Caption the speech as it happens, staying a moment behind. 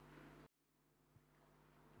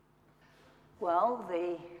Well,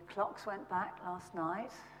 the clocks went back last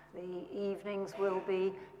night. The evenings will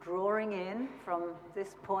be drawing in from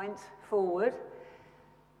this point forward.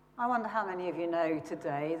 I wonder how many of you know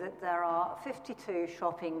today that there are 52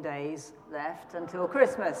 shopping days left until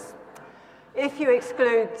Christmas. If you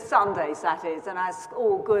exclude Sundays, that is, and as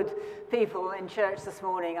all good people in church this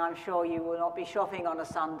morning, I'm sure you will not be shopping on a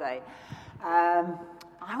Sunday.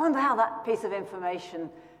 I wonder how that piece of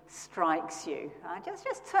information strikes you.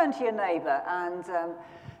 Just turn to your neighbour and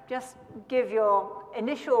just give your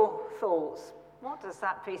initial thoughts. What does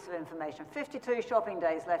that piece of information, 52 shopping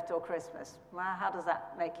days left till Christmas, well, how does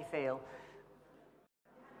that make you feel?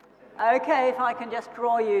 Okay, if I can just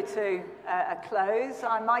draw you to a close,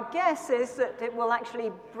 my guess is that it will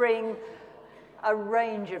actually bring a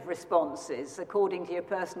range of responses according to your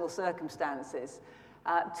personal circumstances.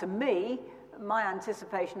 To me, my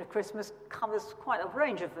anticipation of Christmas covers quite a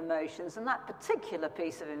range of emotions, and that particular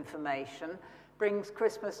piece of information brings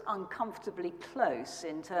Christmas uncomfortably close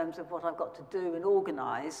in terms of what I've got to do and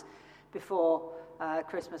organise before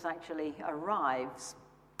Christmas actually arrives.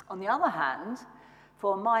 On the other hand,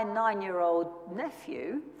 for my 9-year-old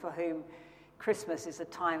nephew, for whom Christmas is a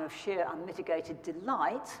time of sheer unmitigated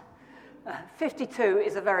delight, 52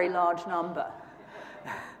 is a very large number.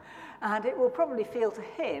 And it will probably feel to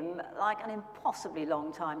him like an impossibly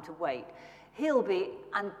long time to wait. He'll be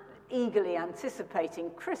eagerly anticipating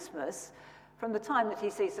Christmas from the time that he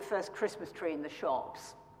sees the first Christmas tree in the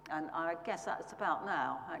shops. And I guess that's about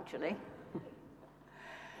now, actually.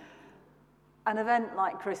 An event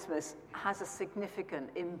like Christmas has a significant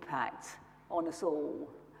impact on us all.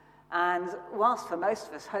 And whilst for most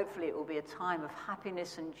of us, hopefully it will be a time of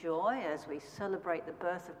happiness and joy as we celebrate the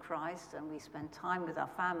birth of Christ and we spend time with our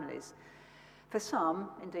families, for some,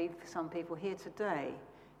 indeed for some people here today,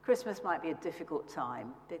 Christmas might be a difficult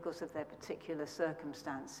time because of their particular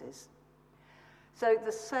circumstances. So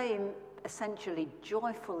the same essentially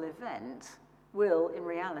joyful event will, in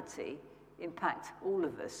reality, impact all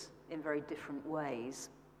of us in very different ways.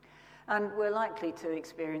 And we're likely to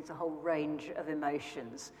experience a whole range of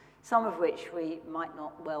emotions, some of which we might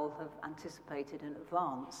not well have anticipated in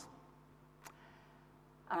advance.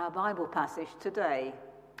 Our Bible passage today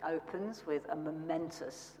opens with a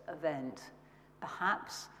momentous event,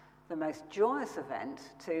 perhaps the most joyous event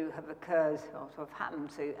to have occurred or to have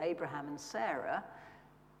happened to Abraham and Sarah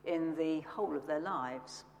in the whole of their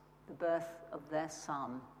lives, the birth of their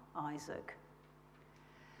son, Isaac.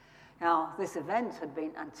 Now, this event had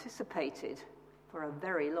been anticipated for a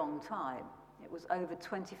very long time. It was over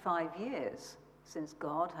 25 years since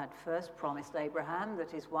God had first promised Abraham that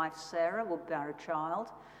his wife Sarah would bear a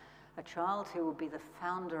child who would be the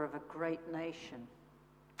founder of a great nation.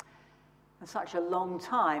 And such a long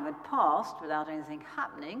time had passed without anything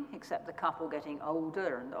happening, except the couple getting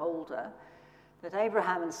older and older, that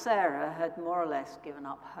Abraham and Sarah had more or less given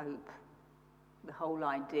up hope. The whole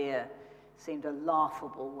idea seemed a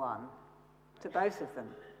laughable one to both of them.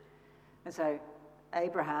 And so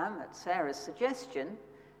Abraham, at Sarah's suggestion,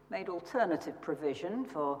 made alternative provision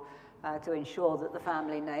to ensure that the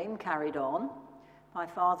family name carried on by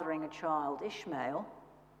fathering a child, Ishmael,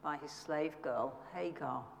 by his slave girl,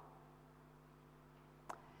 Hagar.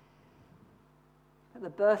 At the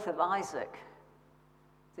birth of Isaac,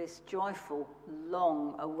 this joyful,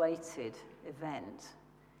 long-awaited event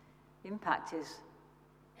impacted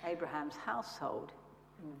Abraham's household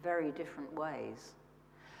in very different ways.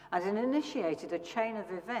 And it initiated a chain of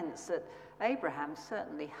events that Abraham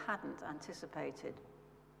certainly hadn't anticipated.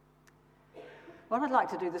 What I'd like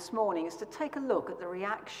to do this morning is to take a look at the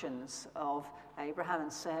reactions of Abraham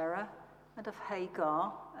and Sarah and of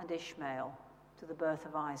Hagar and Ishmael to the birth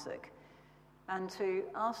of Isaac, and to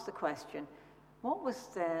ask the question, what was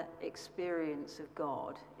their experience of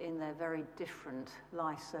God in their very different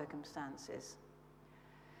life circumstances?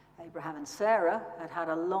 Abraham and Sarah had had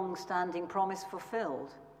a long-standing promise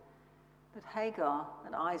fulfilled, but Hagar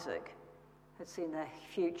and Isaac had seen their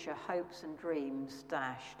future hopes and dreams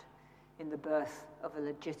dashed in the birth of a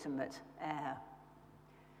legitimate heir.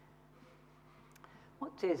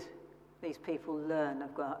 What did these people learn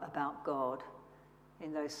about God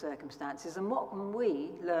in those circumstances, and what can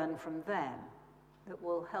we learn from them that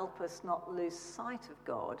will help us not lose sight of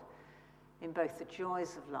God in both the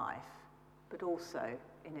joys of life, but also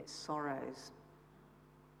in its sorrows?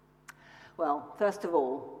 Well, first of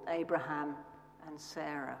all, Abraham and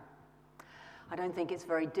Sarah. I don't think it's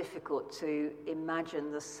very difficult to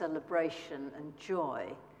imagine the celebration and joy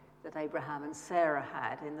that Abraham and Sarah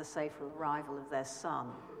had in the safe arrival of their son.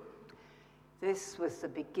 This was the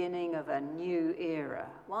beginning of a new era,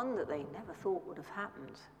 one that they never thought would have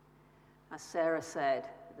happened. As Sarah said,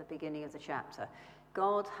 the beginning of the chapter,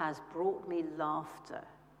 God has brought me laughter,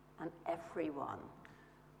 and everyone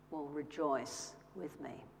will rejoice with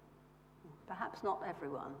me. Perhaps not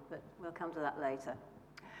everyone, but we'll come to that later.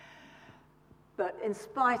 But in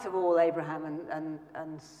spite of all Abraham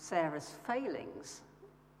and Sarah's failings,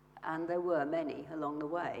 and there were many along the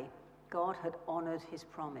way, God had honoured his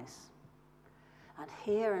promise. And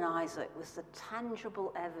here in Isaac was the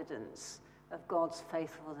tangible evidence of God's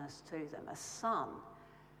faithfulness to them, a son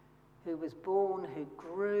who was born, who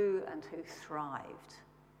grew, and who thrived.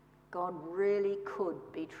 God really could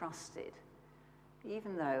be trusted,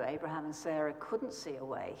 even though Abraham and Sarah couldn't see a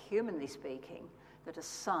way, humanly speaking, that a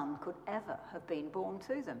son could ever have been born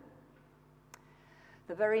to them.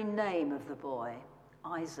 The very name of the boy,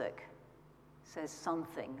 Isaac, says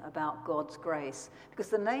something about God's grace, because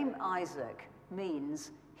the name Isaac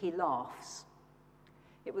means he laughs.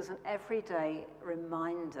 It was an everyday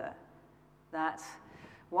reminder that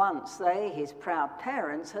once they, his proud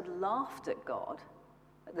parents, had laughed at God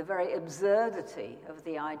at the very absurdity of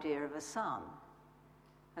the idea of a son.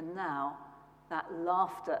 And now that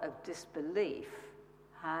laughter of disbelief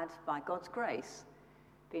had, by God's grace,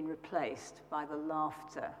 been replaced by the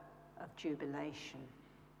laughter of jubilation.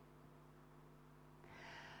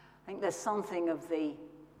 I think there's something of the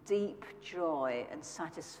deep joy and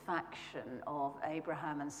satisfaction of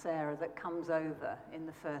Abraham and Sarah that comes over in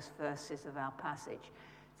the first verses of our passage.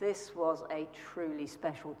 This was a truly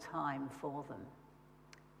special time for them.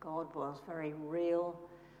 God was very real.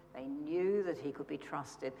 They knew that he could be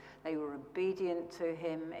trusted. They were obedient to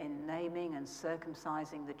him in naming and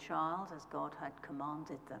circumcising the child as God had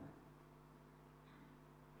commanded them.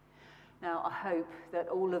 Now, I hope that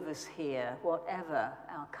all of us here, whatever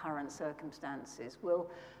our current circumstances, will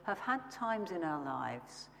have had times in our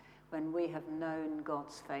lives when we have known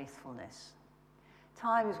God's faithfulness.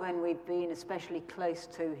 Times when we've been especially close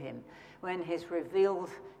to him, when he's revealed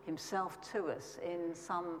himself to us in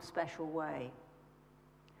some special way.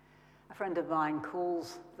 A friend of mine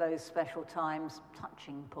calls those special times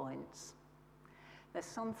touching points. There's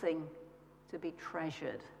something to be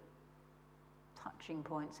treasured, touching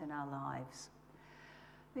points in our lives.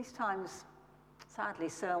 These times, sadly,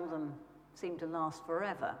 seldom seem to last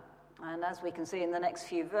forever. And as we can see in the next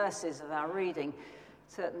few verses of our reading,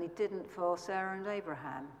 certainly didn't for Sarah and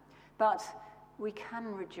Abraham. But we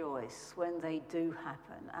can rejoice when they do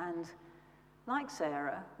happen. And like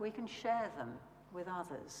Sarah, we can share them with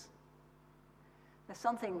others. There's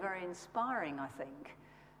something very inspiring, I think,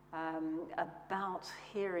 about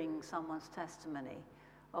hearing someone's testimony,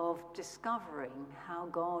 of discovering how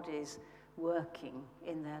God is working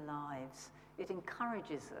in their lives. It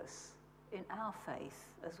encourages us in our faith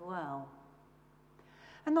as well.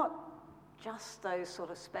 And not just those sort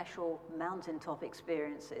of special mountaintop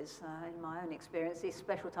experiences. In my own experience, these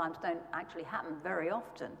special times don't actually happen very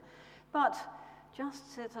often. But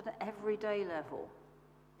just at an everyday level,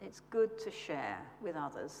 it's good to share with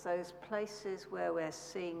others those places where we're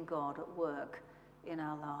seeing God at work in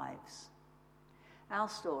our lives. Our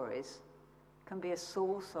stories can be a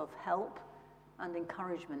source of help and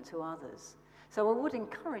encouragement to others. So I would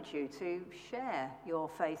encourage you to share your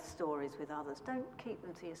faith stories with others. Don't keep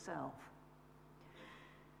them to yourself.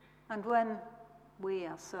 And when we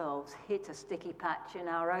ourselves hit a sticky patch in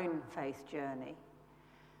our own faith journey,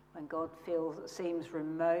 when God seems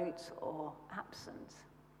remote or absent,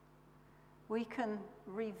 we can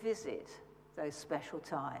revisit those special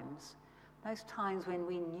times, those times when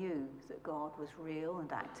we knew that God was real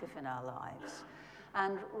and active in our lives.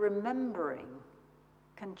 And remembering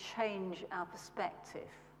can change our perspective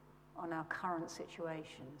on our current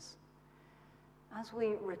situations. As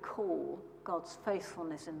we recall God's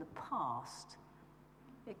faithfulness in the past,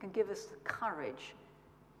 it can give us the courage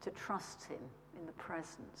to trust him in the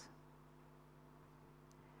present.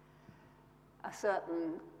 A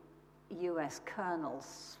certain US colonel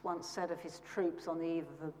once said of his troops on the eve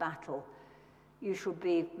of a battle, "You shall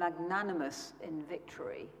be magnanimous in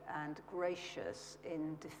victory and gracious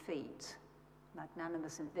in defeat."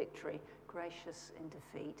 Magnanimous in victory, gracious in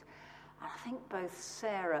defeat. And I think both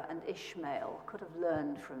Sarah and Ishmael could have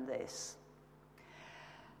learned from this.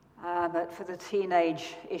 But for the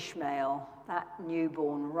teenage Ishmael, that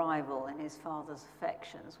newborn rival in his father's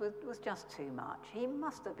affections was just too much. He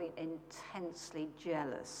must have been intensely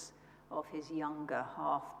jealous of his younger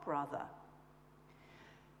half-brother.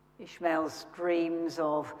 Ishmael's dreams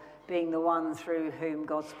of being the one through whom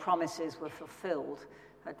God's promises were fulfilled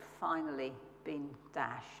had finally been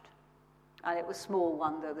dashed. And it was small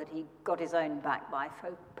wonder that he got his own back by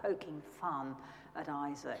poking fun at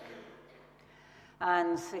Isaac.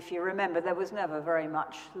 And if you remember, there was never very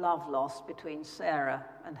much love lost between Sarah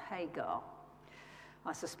and Hagar.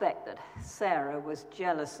 I suspect that Sarah was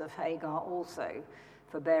jealous of Hagar also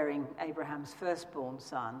for bearing Abraham's firstborn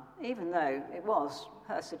son, even though it was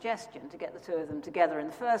her suggestion to get the two of them together in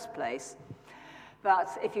the first place. But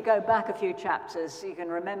if you go back a few chapters, you can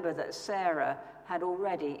remember that Sarah had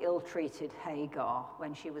already ill-treated Hagar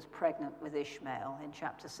when she was pregnant with Ishmael in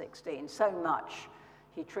chapter 16. So much,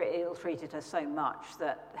 he ill-treated her so much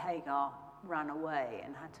that Hagar ran away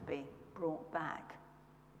and had to be brought back.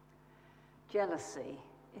 Jealousy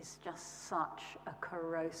is just such a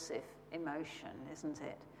corrosive emotion, isn't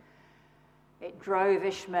it? It drove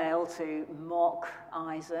Ishmael to mock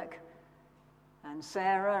Isaac, and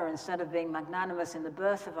Sarah, instead of being magnanimous in the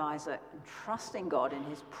birth of Isaac and trusting God in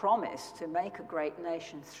his promise to make a great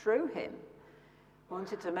nation through him,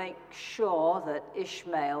 wanted to make sure that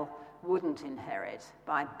Ishmael wouldn't inherit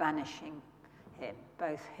by banishing him,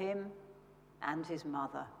 both him and his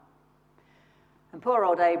mother. And poor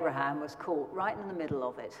old Abraham was caught right in the middle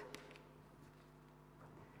of it.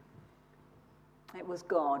 It was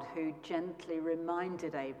God who gently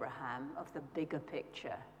reminded Abraham of the bigger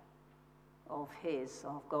picture of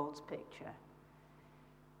God's picture.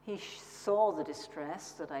 He saw the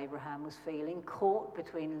distress that Abraham was feeling, caught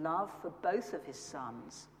between love for both of his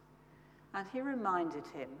sons, and he reminded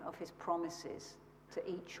him of his promises to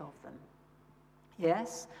each of them.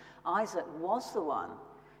 Yes, Isaac was the one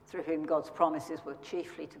through whom God's promises were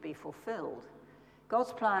chiefly to be fulfilled.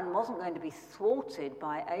 God's plan wasn't going to be thwarted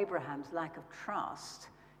by Abraham's lack of trust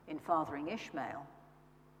in fathering Ishmael.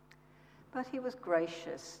 But he was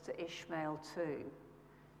gracious to Ishmael too,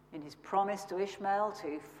 in his promise to Ishmael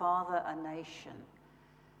to father a nation.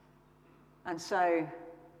 And so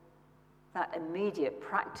that immediate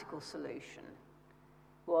practical solution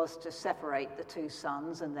was to separate the two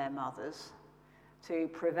sons and their mothers, to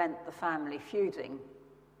prevent the family feuding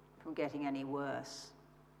from getting any worse.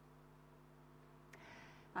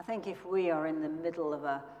 I think if we are in the middle of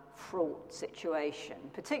a fraught situation,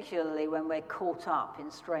 particularly when we're caught up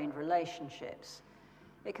in strained relationships,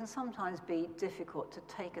 it can sometimes be difficult to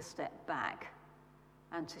take a step back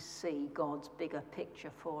and to see God's bigger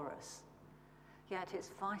picture for us. Yet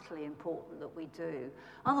it's vitally important that we do.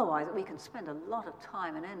 Otherwise, we can spend a lot of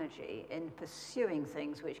time and energy in pursuing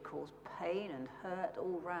things which cause pain and hurt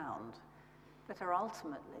all round, but are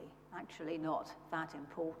ultimately actually not that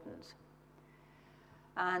important.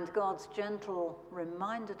 And God's gentle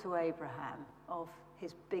reminder to Abraham of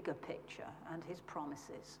his bigger picture and his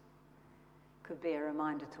promises could be a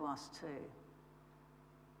reminder to us too.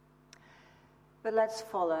 But let's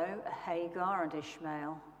follow Hagar and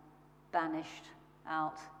Ishmael banished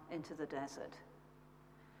out into the desert.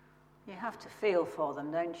 You have to feel for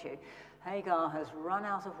them, don't you? Hagar has run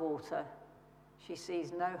out of water. She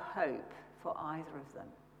sees no hope for either of them,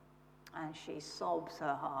 and she sobs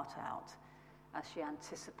her heart out as she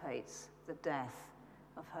anticipates the death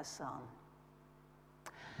of her son.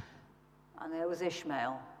 And there was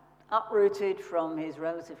Ishmael, uprooted from his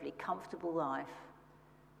relatively comfortable life,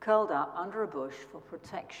 curled up under a bush for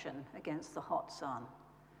protection against the hot sun,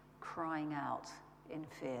 crying out in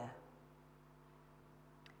fear.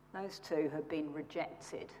 Those two had been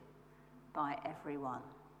rejected by everyone,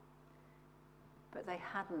 but they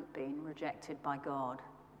hadn't been rejected by God.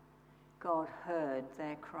 God heard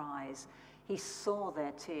their cries. He saw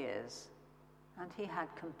their tears, and he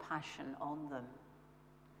had compassion on them.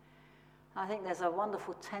 I think there's a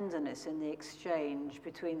wonderful tenderness in the exchange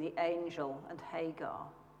between the angel and Hagar,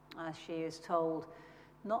 as she is told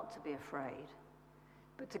not to be afraid,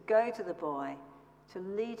 but to go to the boy, to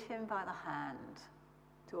lead him by the hand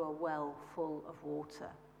to a well full of water.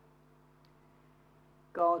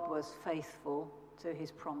 God was faithful to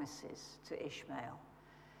his promises to Ishmael.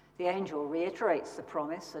 The angel reiterates the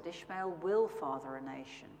promise that Ishmael will father a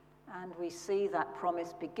nation, and we see that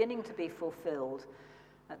promise beginning to be fulfilled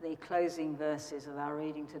at the closing verses of our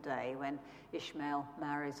reading today when Ishmael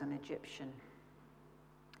marries an Egyptian.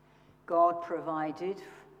 God provided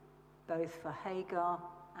both for Hagar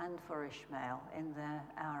and for Ishmael in their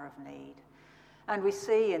hour of need. And we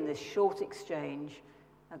see in this short exchange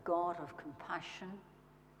a God of compassion,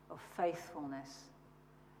 of faithfulness,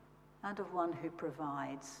 and of one who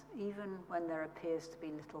provides, even when there appears to be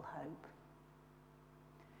little hope.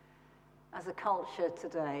 As a culture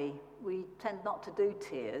today, we tend not to do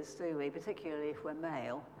tears, do we? Particularly if we're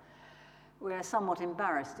male. We're somewhat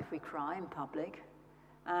embarrassed if we cry in public,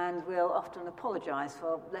 and we'll often apologize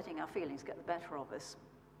for letting our feelings get the better of us.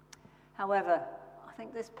 However, I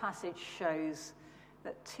think this passage shows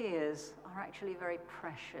that tears are actually very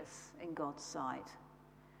precious in God's sight.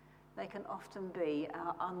 they can often be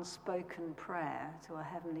our unspoken prayer to our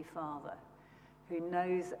Heavenly Father, who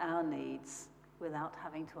knows our needs without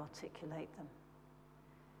having to articulate them.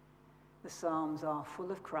 The Psalms are full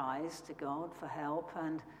of cries to God for help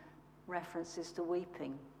and references to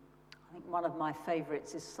weeping. I think one of my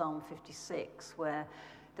favourites is Psalm 56, where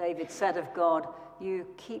David said of God,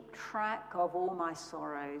 "You keep track of all my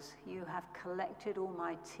sorrows. You have collected all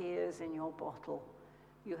my tears in your bottle.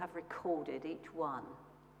 You have recorded each one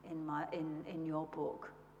in your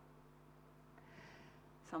book."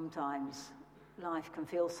 Sometimes life can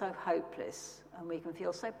feel so hopeless and we can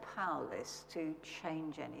feel so powerless to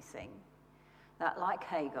change anything that, like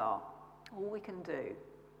Hagar, all we can do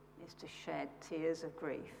is to shed tears of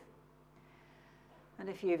grief. And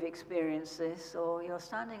if you've experienced this, or you're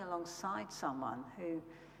standing alongside someone who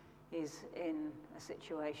is in a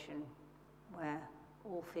situation where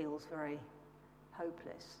all feels very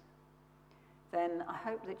hopeless, then I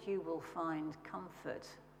hope that you will find comfort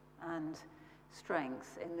and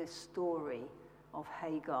strength in this story of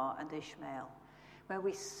Hagar and Ishmael, where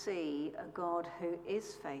we see a God who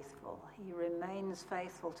is faithful. He remains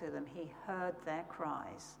faithful to them. He heard their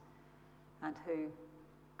cries and who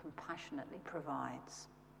compassionately provides.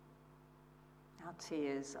 Our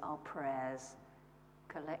tears, our prayers,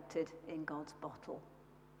 collected in God's bottle.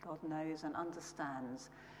 God knows and understands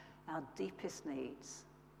our deepest needs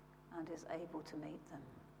and is able to meet them.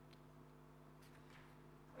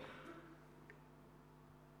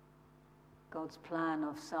 God's plan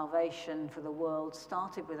of salvation for the world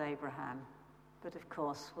started with Abraham, but of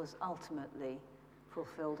course was ultimately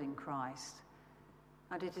fulfilled in Christ.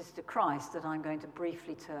 And it is to Christ that I'm going to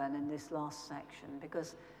briefly turn in this last section,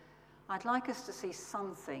 because I'd like us to see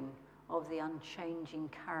something of the unchanging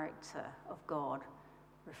character of God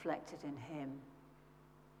reflected in him.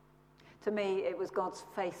 To me, it was God's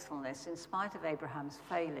faithfulness, in spite of Abraham's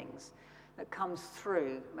failings, that comes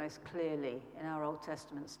through most clearly in our Old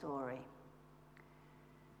Testament story.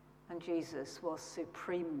 And Jesus was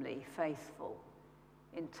supremely faithful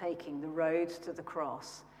in taking the road to the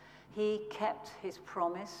cross. He kept his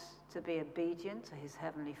promise to be obedient to his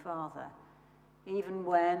heavenly Father, even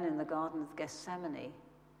when in the Garden of Gethsemane,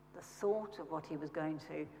 the thought of what he was going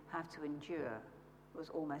to have to endure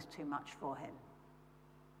was almost too much for him.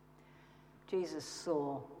 Jesus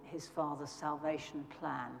saw his Father's salvation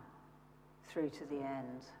plan through to the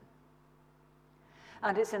end.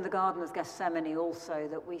 And it's in the Garden of Gethsemane also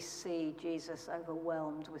that we see Jesus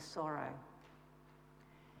overwhelmed with sorrow.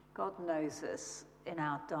 God knows us in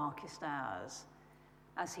our darkest hours,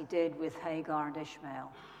 as he did with Hagar and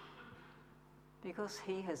Ishmael, because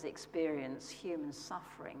he has experienced human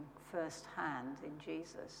suffering firsthand in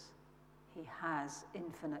Jesus. He has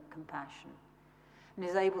infinite compassion and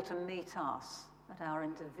is able to meet us at our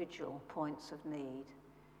individual points of need.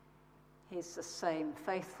 He's the same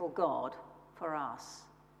faithful God for us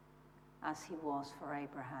as he was for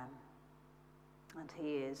Abraham, and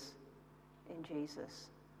he is in Jesus.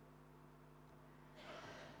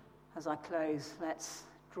 As I close, let's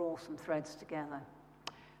draw some threads together.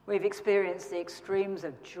 We've experienced the extremes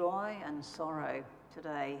of joy and sorrow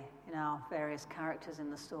today in our various characters in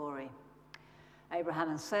the story. Abraham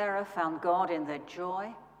and Sarah found God in their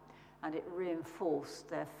joy, and it reinforced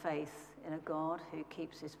their faith in a God who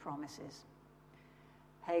keeps his promises.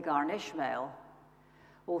 Hagar and Ishmael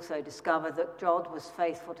also discovered that God was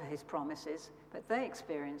faithful to his promises, but they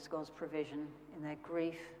experienced God's provision in their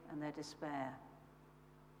grief and their despair.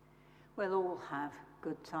 We'll all have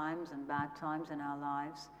good times and bad times in our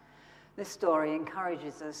lives. This story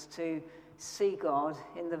encourages us to see God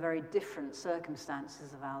in the very different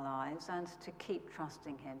circumstances of our lives and to keep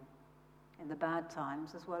trusting him in the bad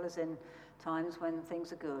times as well as in times when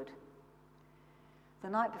things are good. The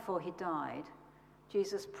night before he died,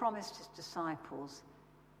 Jesus promised his disciples,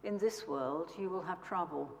 "In this world you will have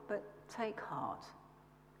trouble, but take heart.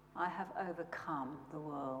 I have overcome the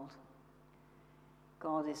world."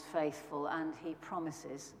 God is faithful, and he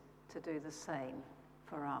promises to do the same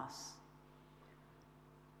for us.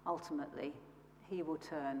 Ultimately, he will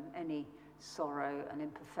turn any sorrow and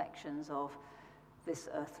imperfections of this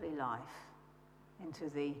earthly life into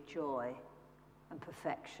the joy and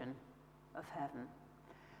perfection of heaven,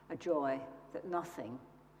 a joy that nothing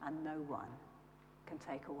and no one can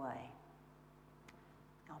take away.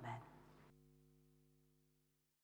 Amen.